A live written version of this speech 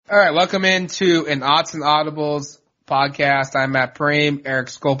All right, welcome into an Odds and Audibles podcast. I'm Matt Prehm. Eric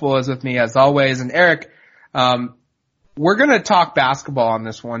Skopel is with me as always. And Eric, we're going to talk basketball on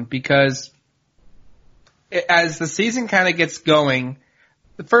this one because as the season kind of gets going,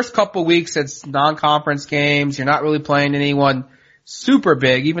 the first couple weeks it's non-conference games. You're not really playing anyone super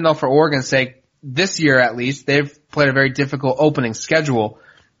big, even though for Oregon's sake, this year at least, they've played a very difficult opening schedule.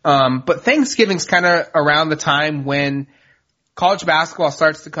 But Thanksgiving's kind of around the time when college basketball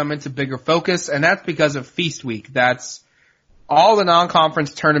starts to come into bigger focus, and that's because of Feast Week. That's all the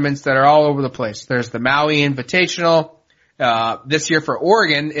non-conference tournaments that are all over the place. There's the Maui Invitational. This year for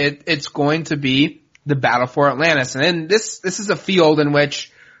Oregon, it's going to be the Battle for Atlantis. And then this is a field in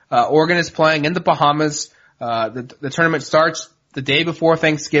which Oregon is playing in the Bahamas. The tournament starts the day before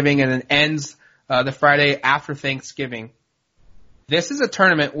Thanksgiving and then ends the Friday after Thanksgiving. This is a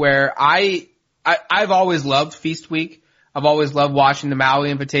tournament where I've always loved Feast Week. I've always loved watching the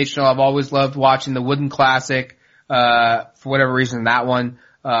Maui Invitational. I've always loved watching the Wooden Classic, for whatever reason, that one.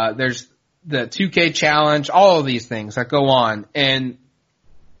 There's the 2K Challenge, all of these things that go on. And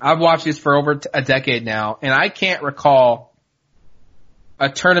I've watched these for over a decade now, and I can't recall a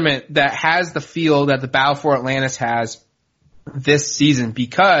tournament that has the feel that the Battle for Atlantis has this season,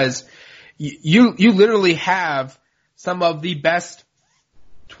 because you literally have some of the best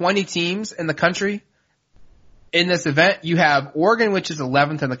 20 teams in the country. In this event, you have Oregon, which is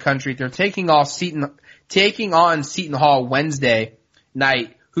 11th in the country. They're taking on Seton Hall Wednesday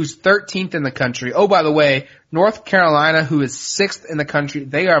night, who's 13th in the country. Oh, by the way, North Carolina, who is 6th in the country,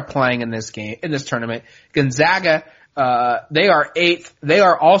 they are playing in this tournament. Gonzaga, they are 8th. They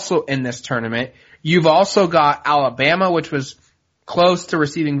are also in this tournament. You've also got Alabama, which was close to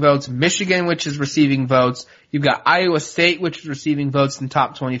receiving votes. Michigan, which is receiving votes. You've got Iowa State, which is receiving votes in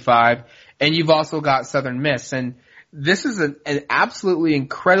top 25. And you've also got Southern Miss. And this is an absolutely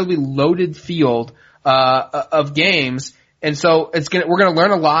incredibly loaded field of games. And so we're going to learn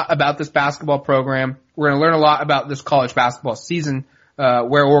a lot about this basketball program. We're going to learn a lot about this college basketball season,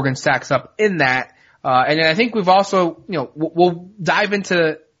 where Oregon stacks up in that. And then I think we've also, we'll dive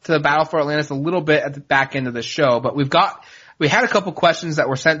into the Battle for Atlantis a little bit at the back end of the show. But we had a couple questions that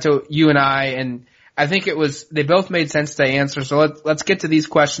were sent to you and and I think they both made sense to answer. So let's get to these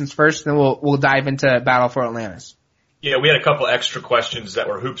questions first, and then we'll dive into Battle for Atlantis. Yeah, we had a couple extra questions that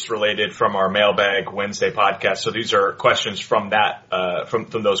were hoops related from our Mailbag Wednesday podcast. So these are questions from that, from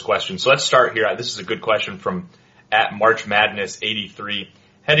those questions. So let's start here. This is a good question from @MarchMadness83.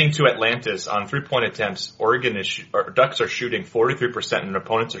 Heading to Atlantis on 3-point attempts, Ducks are shooting 43% and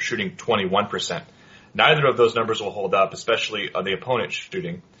opponents are shooting 21%. Neither of those numbers will hold up, especially the opponent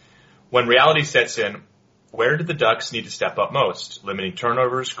shooting. When reality sets in, where do the Ducks need to step up most? Limiting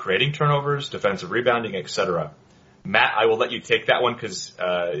turnovers, creating turnovers, defensive rebounding, etc. Matt, I will let you take that one because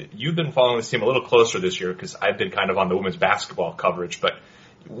you've been following this team a little closer this year because I've been kind of on the women's basketball coverage. But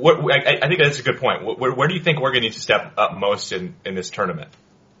I think that's a good point. Where do you think Oregon needs to step up most in this tournament?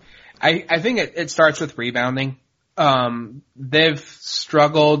 I think it starts with rebounding. They've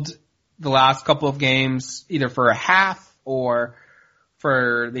struggled the last couple of games, either for a half or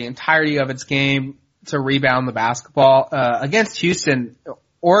for the entirety of its game, to rebound the basketball. Against Houston,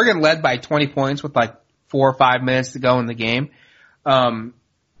 Oregon led by 20 points with like 4 or 5 minutes to go in the game.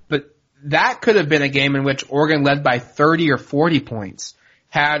 But that could have been a game in which Oregon led by 30 or 40 points.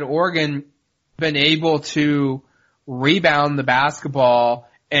 Had Oregon been able to rebound the basketball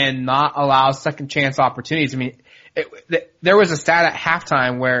and not allow second chance opportunities. I mean, there was a stat at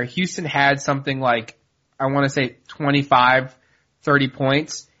halftime where Houston had something like, I want to say 25, 30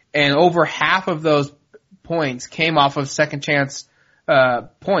 points, and over half of those points came off of second chance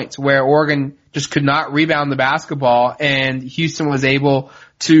points where Oregon just could not rebound the basketball, and Houston was able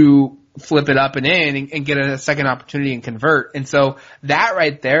to flip it up and in and get a second opportunity and convert. And so that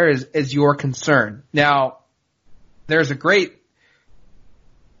right there is your concern. Now, there's a great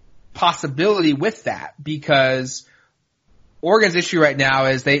possibility with that because Oregon's issue right now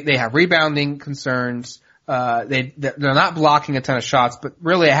is they have rebounding concerns. They're not blocking a ton of shots, but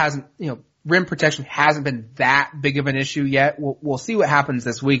really it hasn't, rim protection hasn't been that big of an issue yet. We'll see what happens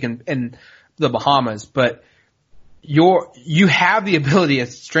this week in the Bahamas, but you have the ability,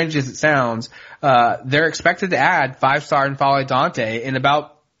 as strange as it sounds, they're expected to add 5-star N'Faly Dante in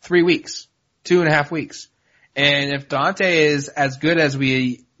about 3 weeks, 2.5 weeks. And if Dante is as good as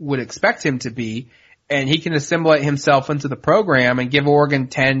we would expect him to be, and he can assimilate himself into the program and give Oregon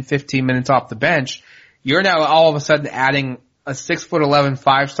 10, 15 minutes off the bench, you're now all of a sudden adding a 6'11"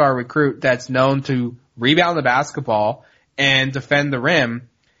 5-star recruit that's known to rebound the basketball and defend the rim.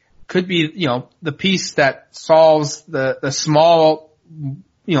 Could be, the piece that solves the small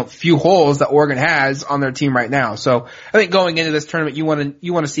few holes that Oregon has on their team right now. So I think going into this tournament, you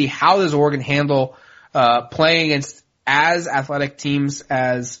want to see how does Oregon handle, playing against as athletic teams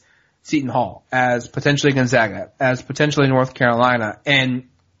as Seton Hall, as potentially Gonzaga, as potentially North Carolina, and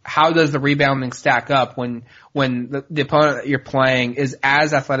how does the rebounding stack up when the opponent that you're playing is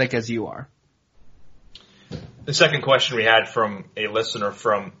as athletic as you are? The second question we had from a listener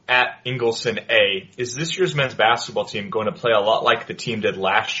from @Ingleson A is this year's men's basketball team going to play a lot like the team did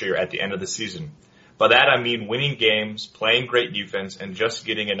last year at the end of the season? By that I mean winning games, playing great defense, and just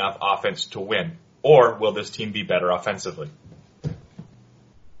getting enough offense to win. Or will this team be better offensively?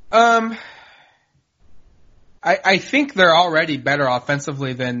 I think they're already better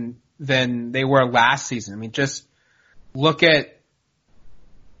offensively than they were last season. I mean, just look at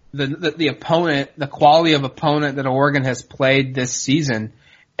the opponent, the quality of opponent that Oregon has played this season,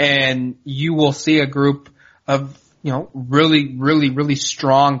 and you will see a group of, really, really, really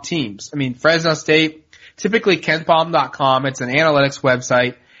strong teams. I mean, Fresno State, typically KenPom.com, it's an analytics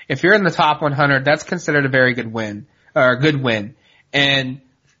website. If you're in the top 100, that's considered a very good win, or a good win. And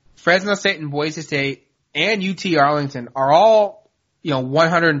Fresno State and Boise State and UT Arlington are all,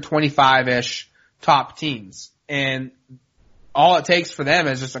 125-ish top teams. And all it takes for them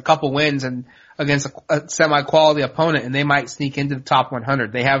is just a couple wins and against a semi-quality opponent, and they might sneak into the top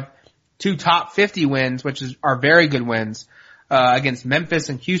 100. They have 2 top 50 wins, which are very good wins, against Memphis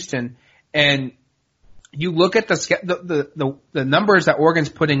and Houston. And you look at the numbers that Oregon's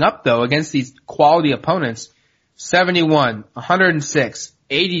putting up though against these quality opponents: 71, 106,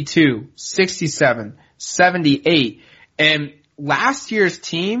 82, 67, 78. And last year's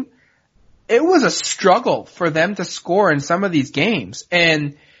team, it was a struggle for them to score in some of these games.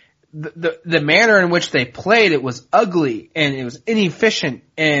 And the manner in which they played, it was ugly and it was inefficient,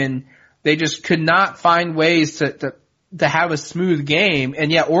 and they just could not find ways to have a smooth game.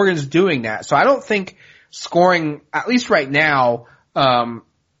 And yet Oregon's doing that. So I don't think scoring, at least right now,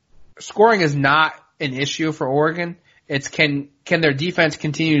 scoring is not an issue for Oregon. It's can their defense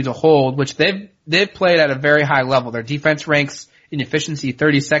continue to hold, which they've played at a very high level. Their defense ranks in efficiency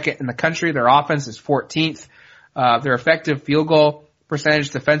 32nd in the country. Their offense is 14th. Their effective field goal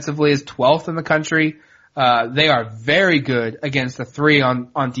percentage defensively is 12th in the country. They are very good against the three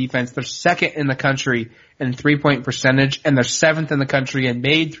on defense. They're second in the country in 3-point percentage, and they're 7th in the country in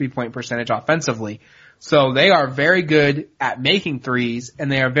made 3-point percentage offensively. So they are very good at making threes,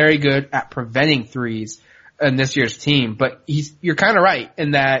 and they are very good at preventing threes in this year's team. But you're kind of right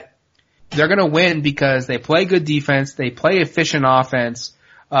in that they're going to win because they play good defense, they play efficient offense,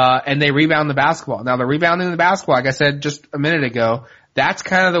 and they rebound the basketball. Now, the rebounding the basketball, like I said just a minute ago, that's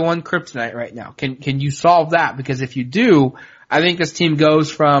kind of the one kryptonite right now. Can you solve that? Because if you do, I think this team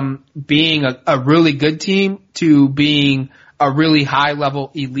goes from being a really good team to being a really high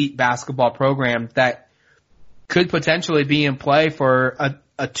level elite basketball program that could potentially be in play for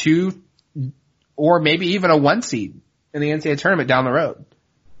a 2 or maybe even a 1 seed in the NCAA tournament down the road.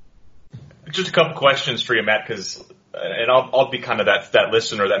 Just a couple questions for you, Matt, and I'll be kind of that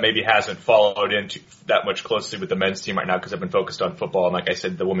listener that maybe hasn't followed into that much closely with the men's team right now because I've been focused on football and, like I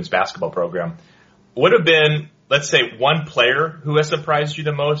said, the women's basketball program. Would have been, let's say, one player who has surprised you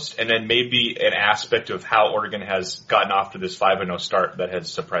the most, and then maybe an aspect of how Oregon has gotten off to this 5-0 start that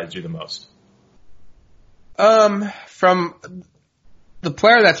has surprised you the most? From the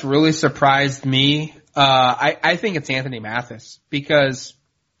player that's really surprised me, I think it's Anthony Mathis, because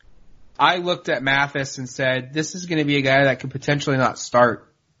I looked at Mathis and said, this is going to be a guy that could potentially not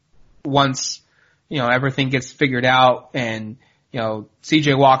start once, everything gets figured out and,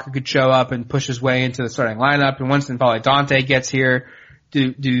 CJ Walker could show up and push his way into the starting lineup. And once then probably Dante gets here,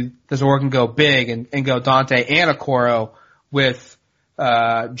 does Oregon go big and go Dante and Okoro with,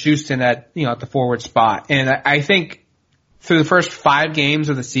 Houston at the forward spot. And I think through the first 5 games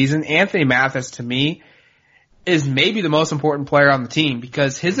of the season, Anthony Mathis to me is maybe the most important player on the team,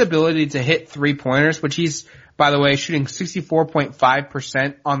 because his ability to hit 3-pointers, which he's, by the way, shooting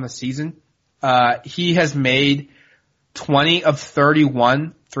 64.5% on the season. He has made 20 of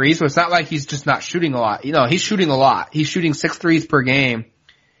 31 threes. So it's not like he's just not shooting a lot. He's shooting a lot. He's shooting 6 threes per game,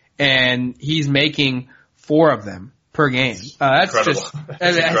 and he's making 4 of them per game. That's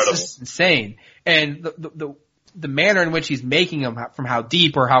just insane. And the manner in which he's making them, from how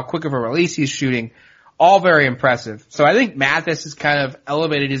deep or how quick of a release he's shooting, all very impressive. So I think Mathis has kind of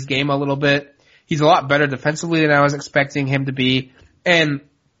elevated his game a little bit. He's a lot better defensively than I was expecting him to be. And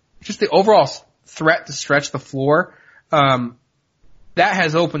just the overall threat to stretch the floor, that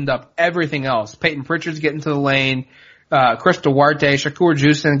has opened up everything else. Peyton Pritchard's getting to the lane, Chris Duarte, Shakur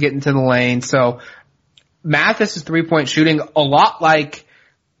Juiceson getting to the lane. So Mathis' 3-point shooting, a lot like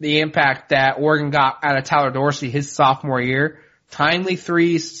the impact that Oregon got out of Tyler Dorsey his sophomore year. Timely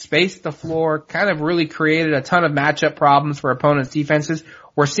threes, spaced the floor, kind of really created a ton of matchup problems for opponents' defenses.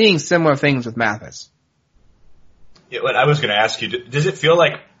 We're seeing similar things with Mathis. Yeah, what I was going to ask you, does it feel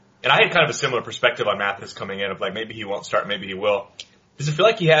like, and I had kind of a similar perspective on Mathis coming in of like maybe he won't start, maybe he will. Does it feel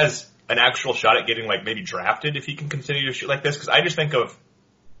like he has an actual shot at getting like maybe drafted if he can continue to shoot like this? Because I just think of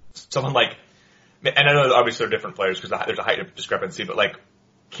someone like, and I know obviously they're different players because there's a height discrepancy, but like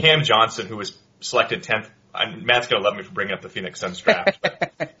Cam Johnson, who was selected 10th, Matt's going to love me for bringing up the Phoenix Suns draft,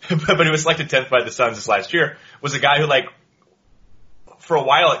 but he was selected 10th by the Suns this last year, was a guy who like, for a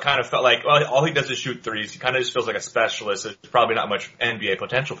while it kind of felt like, well, all he does is shoot threes. He kind of just feels like a specialist. There's probably not much NBA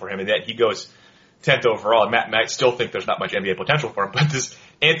potential for him, and yet he goes 10th overall. And Matt might still think there's not much NBA potential for him, but does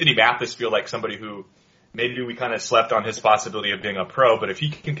Anthony Mathis feel like somebody who maybe we kind of slept on his possibility of being a pro, but if he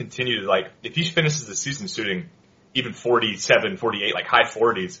can continue to like, if he finishes the season shooting even 47, 48, like high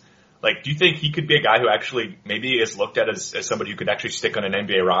 40s, like, do you think he could be a guy who actually maybe is looked at as somebody who could actually stick on an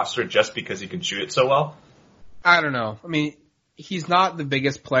NBA roster just because he can shoot it so well? I don't know. I mean, he's not the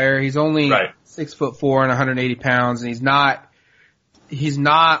biggest player. He's only 6'4" and 180 pounds, and he's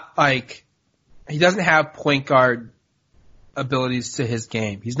not like, he doesn't have point guard abilities to his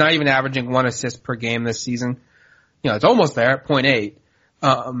game. He's not even averaging 1 assist per game this season. You know, it's almost there at 0.8.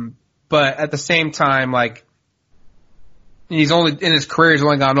 But at the same time, like, he's only, in his career, he's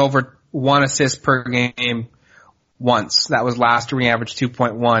only gone over 1 assist per game once. That was last year when he averaged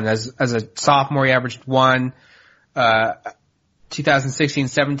 2.1. As a sophomore, he averaged 1.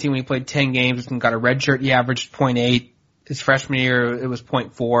 2016-17 when he played 10 games and got a red shirt, he averaged 0.8. His freshman year, it was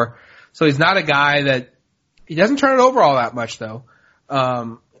 0.4. So he's not a guy that, he doesn't turn it over all that much though.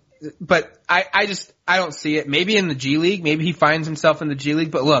 But I don't see it. Maybe in the G League, maybe he finds himself in the G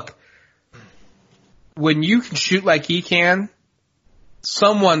League, but look, when you can shoot like he can,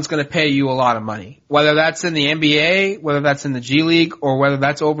 someone's going to pay you a lot of money. Whether that's in the NBA, whether that's in the G League, or whether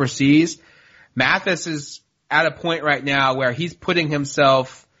that's overseas. Mathis is at a point right now where he's putting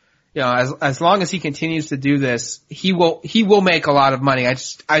himself, you know, as long as he continues to do this, he will make a lot of money. I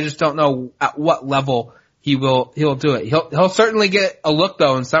just don't know at what level he'll do it. He'll certainly get a look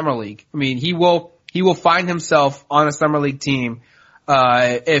though in summer league. I mean, he will find himself on a summer league team,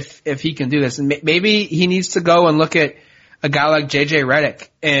 if he can do this. And maybe he needs to go and look at a guy like JJ Redick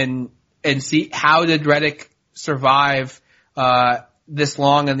and see how did Redick survive, this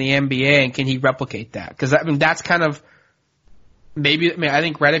long in the NBA, and can he replicate that? Cause I mean, that's kind of, I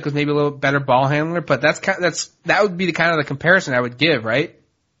think Redick was maybe a little better ball handler, but that would be the kind of the comparison I would give, right?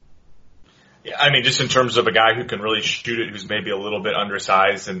 Yeah, I mean, just in terms of a guy who can really shoot it, who's maybe a little bit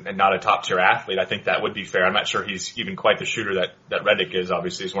undersized and not a top tier athlete, I think that would be fair. I'm not sure he's even quite the shooter that Redick is.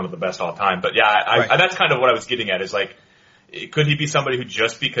 Obviously, he's one of the best all time. But yeah, right. That's kind of what I was getting at is like, could he be somebody who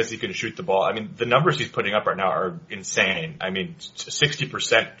just because he can shoot the ball? I mean, the numbers he's putting up right now are insane. I mean,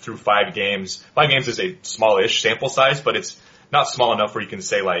 60% through 5 games. 5 games is a smallish sample size, but it's not small enough where you can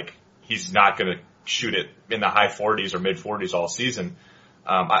say like he's not going to shoot it in the high 40s or mid 40s all season.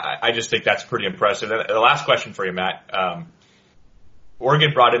 I just think that's pretty impressive. And the last question for you, Matt.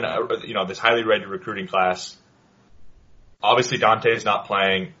 Oregon brought in, this highly rated recruiting class. Obviously, Dante is not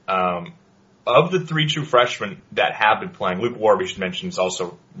playing. Of the 3 true freshmen that have been playing, Luke Ward, we should mention, is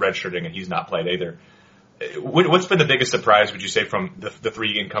also redshirting, and he's not played either. What's been the biggest surprise, would you say, from the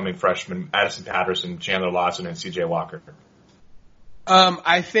 3 incoming freshmen, Addison Patterson, Chandler Lawson, and CJ Walker?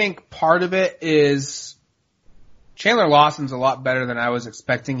 I think part of it is Chandler Lawson's a lot better than I was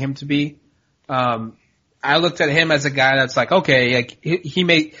expecting him to be. I looked at him as a guy that's like, okay, like he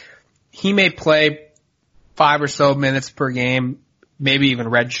may play 5 or so minutes per game, maybe even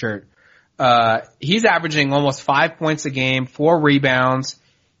redshirt. He's averaging almost 5 points a game, 4 rebounds.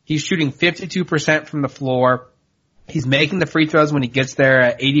 He's shooting 52% from the floor. He's making the free throws when he gets there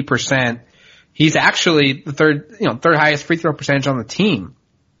at 80%. He's actually the third highest free throw percentage on the team.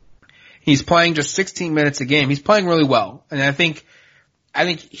 He's playing just 16 minutes a game. He's playing really well. And I think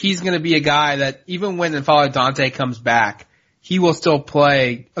he's going to be a guy that even when N'Faly Dante comes back, he will still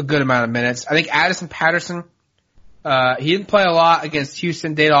play a good amount of minutes. I think Addison Patterson, he didn't play a lot against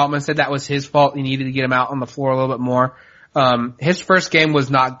Houston. Dave Altman said that was his fault. He needed to get him out on the floor a little bit more. His first game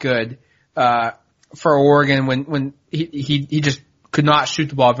was not good, for Oregon when he just could not shoot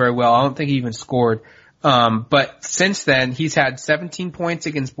the ball very well. I don't think he even scored. But since then, he's had 17 points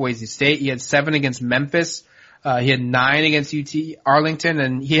against Boise State. He had 7 against Memphis. He had 9 against UT Arlington,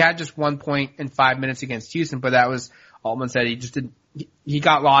 and he had just 1 point in 5 minutes against Houston, but that was, Altman said he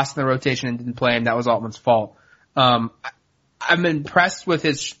got lost in the rotation and didn't play, and that was Altman's fault. I'm impressed with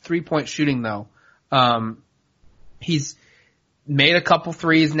his 3-point shooting though. He's made a couple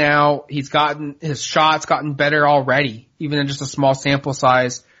threes now. His shot's gotten better already, even in just a small sample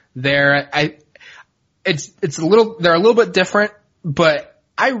size there. They're a little bit different, but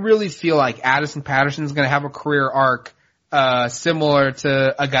I really feel like Addison Patterson's going to have a career arc, similar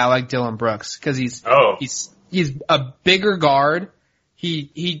to a guy like Dylan Brooks, cause he's a bigger guard.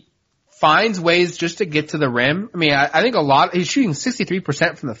 He finds ways just to get to the rim. I mean, I think he's shooting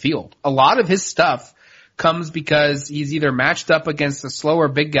 63% from the field. A lot of his stuff comes because he's either matched up against a slower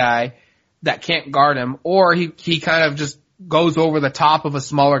big guy that can't guard him, or he kind of just goes over the top of a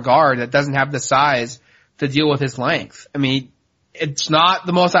smaller guard that doesn't have the size to deal with his length. I mean, it's not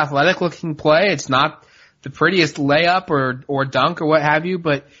the most athletic looking play. It's not the prettiest layup or dunk or what have you,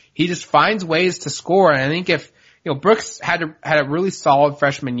 but he just finds ways to score. And I think if, Brooks had a really solid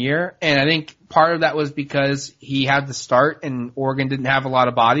freshman year, and I think part of that was because he had the start and Oregon didn't have a lot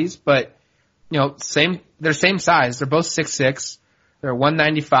of bodies, but they're same size. They're both 6'6". They're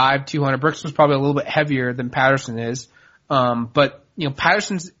 195, 200. Brooks was probably a little bit heavier than Patterson is. But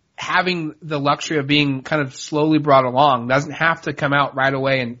Patterson's having the luxury of being kind of slowly brought along, doesn't have to come out right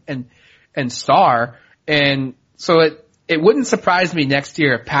away and star. And so it wouldn't surprise me next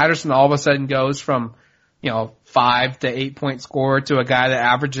year if Patterson all of a sudden goes from, 5 to 8 point scorer to a guy that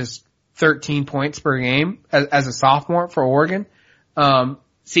averages 13 points per game as a sophomore for Oregon.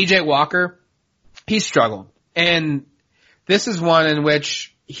 CJ Walker, he struggled. And this is one in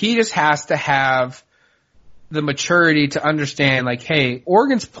which he just has to have the maturity to understand, like, hey,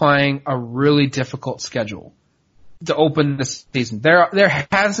 Oregon's playing a really difficult schedule to open the season. There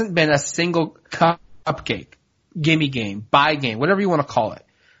hasn't been a single cupcake, gimme game, bye game, whatever you want to call it.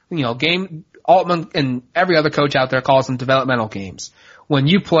 Game, Altman and every other coach out there calls them developmental games. When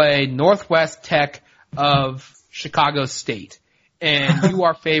you play Northwest Tech of Chicago State and you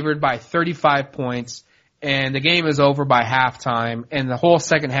are favored by 35 points and the game is over by halftime and the whole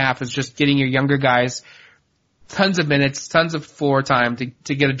second half is just getting your younger guys tons of minutes, tons of floor time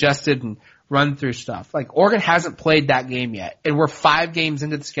to get adjusted and run through stuff. Like, Oregon hasn't played that game yet, and we're 5 games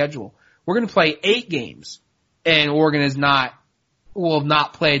into the schedule. We're going to play 8 games, and Oregon will have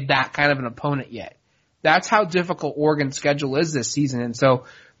not played that kind of an opponent yet. That's how difficult Oregon's schedule is this season, and so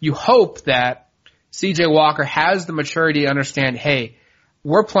you hope that CJ Walker has the maturity to understand, hey,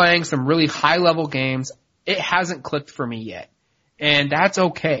 we're playing some really high-level games. It hasn't clicked for me yet, and that's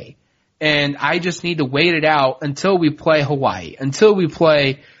okay. And I just need to wait it out until we play Hawaii, until we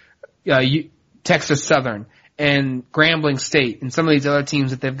play Texas Southern and Grambling State and some of these other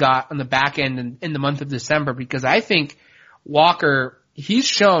teams that they've got on the back end in the month of December, because I think Walker, he's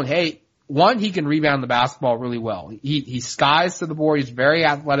shown, hey, one, he can rebound the basketball really well. He skies to the board. He's very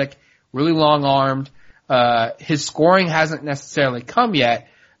athletic, really long-armed. His scoring hasn't necessarily come yet,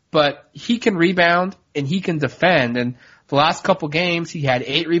 but he can rebound and he can defend. And the last couple games, he had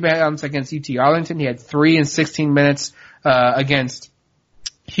 8 rebounds against UT Arlington. He had 3 in 16 minutes against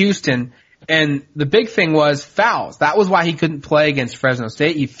Houston. And the big thing was fouls. That was why he couldn't play against Fresno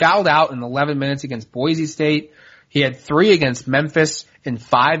State. He fouled out in 11 minutes against Boise State. He had 3 against Memphis in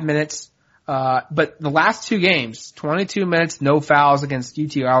 5 minutes. But the last 2 games, 22 minutes, no fouls against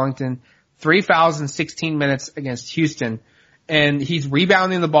UT Arlington, 3 fouls in 16 minutes against Houston. And he's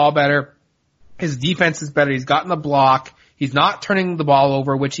rebounding the ball better. His defense is better. He's gotten the block. He's not turning the ball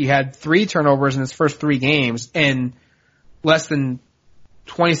over, which he had 3 turnovers in his first 3 games in less than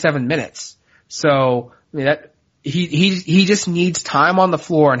 27 minutes. So, I mean, he just needs time on the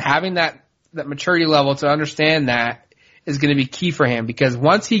floor, and having that maturity level to understand that is going to be key for him, because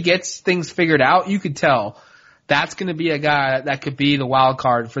once he gets things figured out, you could tell that's going to be a guy that could be the wild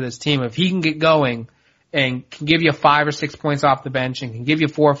card for this team. If he can get going and can give you 5 or 6 points off the bench and can give you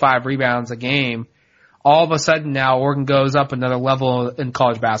 4 or 5 rebounds a game, all of a sudden now Oregon goes up another level in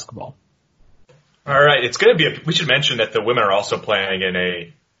college basketball. All right. It's going to be we should mention that the women are also playing in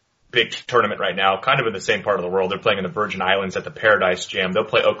a big tournament right now, kind of in the same part of the world. They're playing in the Virgin Islands at the Paradise Jam. They'll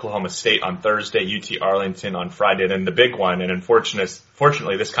play Oklahoma State on Thursday, UT Arlington on Friday, then the big one. And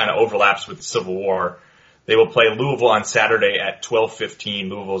unfortunately, this kind of overlaps with the Civil War. They will play Louisville on Saturday at 12:15.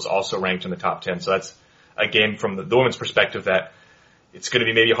 Louisville is also ranked in the top 10. So that's a game from the women's perspective that it's going to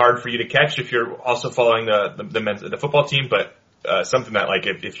be maybe hard for you to catch if you're also following the football team, but something that, like,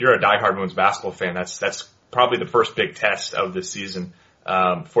 if you're a diehard women's basketball fan, that's probably the first big test of this season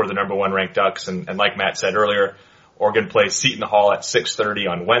for the number 1 ranked Ducks. And like Matt said earlier, Oregon plays Seton Hall at 6:30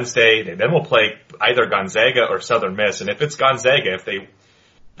 on Wednesday. They then will play either Gonzaga or Southern Miss. And if it's Gonzaga,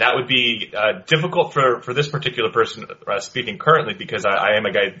 that would be difficult for this particular person speaking currently, because I am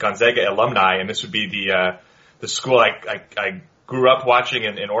a Gonzaga alumni, and this would be the school I grew up watching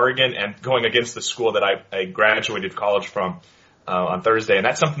in Oregon, and going against the school that I graduated college from. on Thursday, and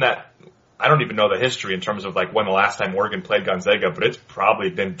that's something that I don't even know the history in terms of like when the last time Oregon played Gonzaga, but it's probably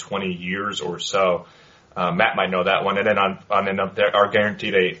been 20 years or so. Matt might know that one, and then are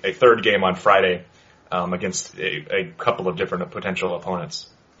guaranteed a third game on Friday against a couple of different potential opponents.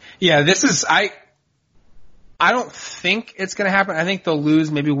 Yeah, this is I don't think it's going to happen. I think they'll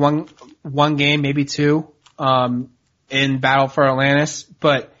lose maybe one game, maybe two in Battle for Atlantis,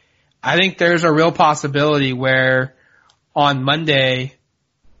 but I think there's a real possibility where on Monday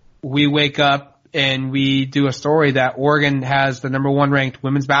we wake up and we do a story that Oregon has the number 1 ranked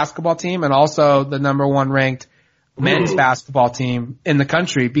women's basketball team and also the number 1 ranked men's basketball team in the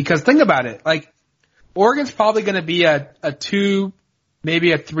country. Because think about it, like Oregon's probably going to be a 2,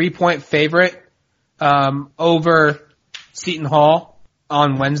 maybe a 3-point favorite over Seton Hall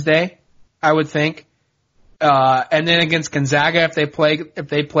on Wednesday, I would think. And then against Gonzaga, if they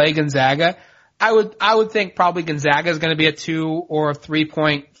play Gonzaga, I would think probably Gonzaga is going to be a 2 or a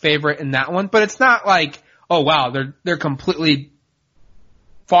 3-point favorite in that one. But it's not like, oh wow, they're completely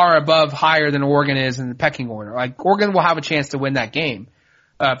far above, higher than Oregon is in the pecking order. Like Oregon will have a chance to win that game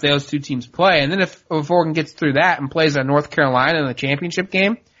if those two teams play. And then if Oregon gets through that and plays at North Carolina in the championship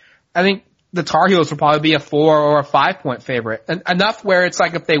game, I think the Tar Heels will probably be a 4 or a 5-point favorite. And enough where it's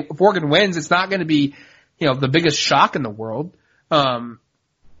like if Oregon wins, it's not going to be, the biggest shock in the world.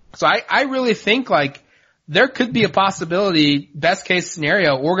 So I really think like there could be a possibility, best case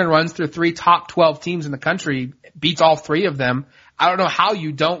scenario, Oregon runs through 3 top 12 teams in the country, beats all 3 of them. I don't know how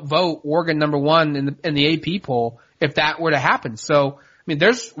you don't vote Oregon number 1 in the AP poll if that were to happen. So, I mean,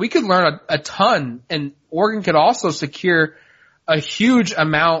 we could learn a ton, and Oregon could also secure a huge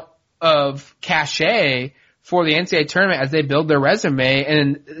amount of cachet for the NCAA tournament as they build their resume,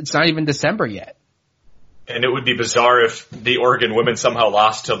 and it's not even December yet. And it would be bizarre if the Oregon women somehow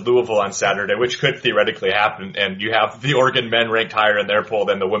lost to Louisville on Saturday, which could theoretically happen, and you have the Oregon men ranked higher in their poll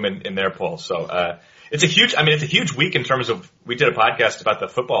than the women in their poll. So, it's a huge week in terms of, we did a podcast about the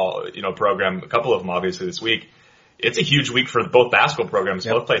football, program, a couple of them obviously this week. It's a huge week for both basketball programs.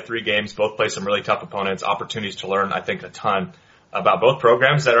 Yep. Both play 3 games, both play some really tough opponents, opportunities to learn, I think, a ton about both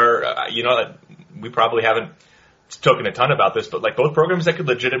programs that are, we probably haven't spoken a ton about this, but like both programs that could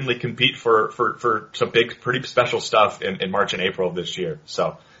legitimately compete for some big, pretty special stuff in March and April of this year.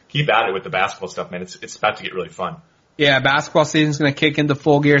 So keep at it with the basketball stuff, man. It's about to get really fun. Yeah, basketball season's going to kick into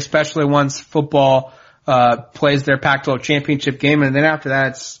full gear, especially once football plays their Pac-12 championship game, and then after that,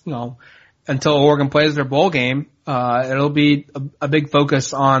 it's until Oregon plays their bowl game, it'll be a big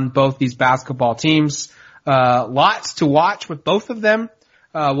focus on both these basketball teams. Lots to watch with both of them.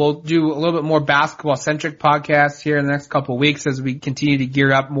 We'll do a little bit more basketball-centric podcasts here in the next couple of weeks as we continue to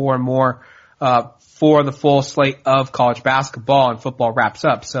gear up more and more for the full slate of college basketball and football wraps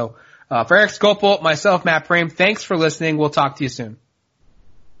up. So for Eric Skopil, myself, Matt Prehm, thanks for listening. We'll talk to you soon.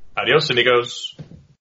 Adios, amigos.